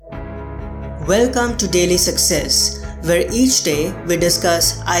Welcome to Daily Success, where each day we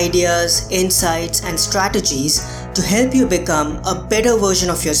discuss ideas, insights, and strategies to help you become a better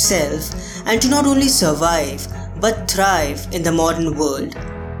version of yourself and to not only survive but thrive in the modern world.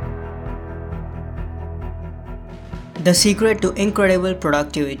 The secret to incredible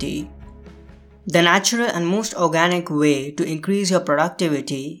productivity. The natural and most organic way to increase your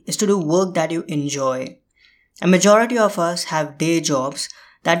productivity is to do work that you enjoy. A majority of us have day jobs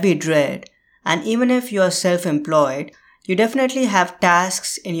that we dread, and even if you are self-employed, you definitely have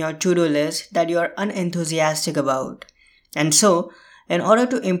tasks in your to-do list that you are unenthusiastic about. And so, in order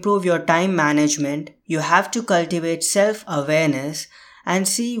to improve your time management, you have to cultivate self-awareness and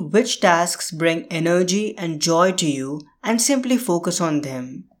see which tasks bring energy and joy to you and simply focus on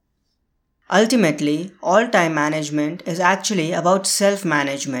them. Ultimately, all time management is actually about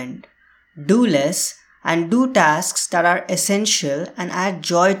self-management. Do less and do tasks that are essential and add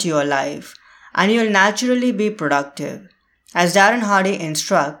joy to your life, and you'll naturally be productive. As Darren Hardy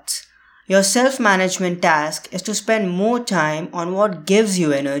instructs, your self-management task is to spend more time on what gives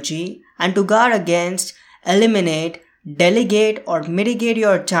you energy and to guard against, eliminate, delegate or mitigate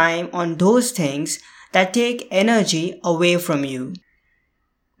your time on those things that take energy away from you.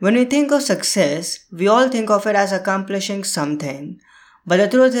 When we think of success, we all think of it as accomplishing something. But the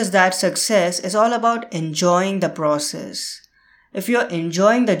truth is that success is all about enjoying the process. If you're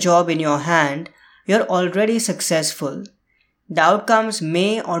enjoying the job in your hand, you're already successful. The outcomes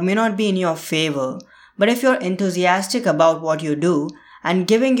may or may not be in your favor, but if you're enthusiastic about what you do and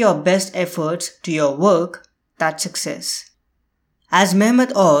giving your best efforts to your work, that's success. As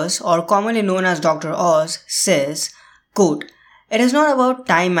Mehmet Oz, or commonly known as Dr. Oz, says, quote, "It is not about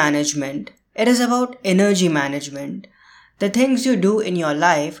time management, it is about energy management. The things you do in your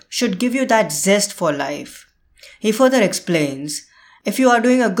life should give you that zest for life." He further explains, if you are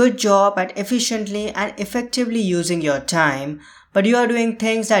doing a good job at efficiently and effectively using your time, but you are doing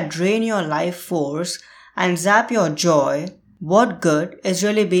things that drain your life force and zap your joy, what good is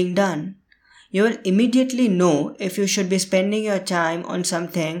really being done? You will immediately know if you should be spending your time on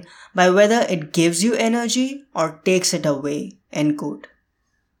something by whether it gives you energy or takes it away. End quote.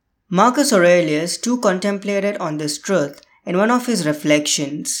 Marcus Aurelius too contemplated on this truth in one of his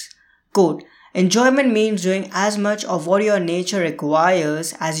reflections. Quote, "Enjoyment means doing as much of what your nature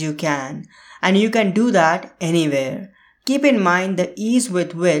requires as you can, and you can do that anywhere. Keep in mind the ease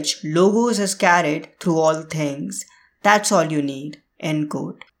with which Logos is carried through all things. That's all you need." End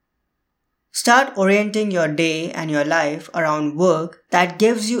quote. Start orienting your day and your life around work that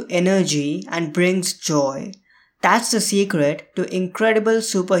gives you energy and brings joy. That's the secret to incredible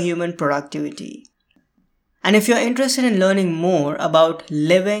superhuman productivity. And if you're interested in learning more about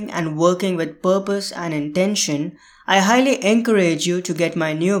living and working with purpose and intention, I highly encourage you to get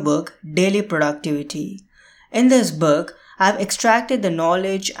my new book, Daily Productivity. In this book, I've extracted the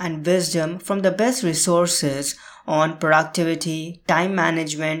knowledge and wisdom from the best resources on productivity, time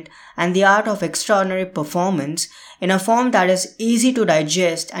management, and the art of extraordinary performance in a form that is easy to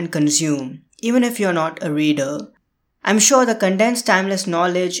digest and consume, even if you're not a reader. I'm sure the condensed timeless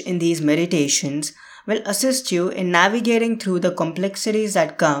knowledge in these meditations will assist you in navigating through the complexities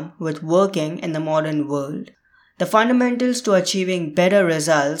that come with working in the modern world. The fundamentals to achieving better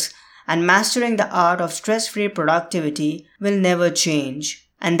results and mastering the art of stress-free productivity will never change.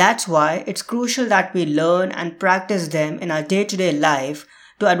 And that's why it's crucial that we learn and practice them in our day-to-day life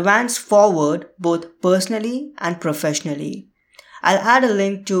to advance forward both personally and professionally. I'll add a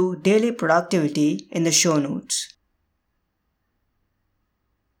link to Daily Productivity in the show notes.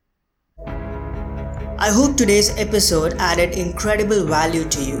 I hope today's episode added incredible value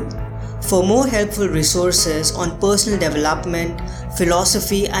to you. For more helpful resources on personal development,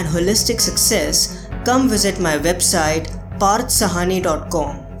 philosophy, and holistic success, come visit my website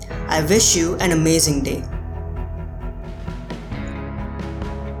parthsahani.com. I wish you an amazing day.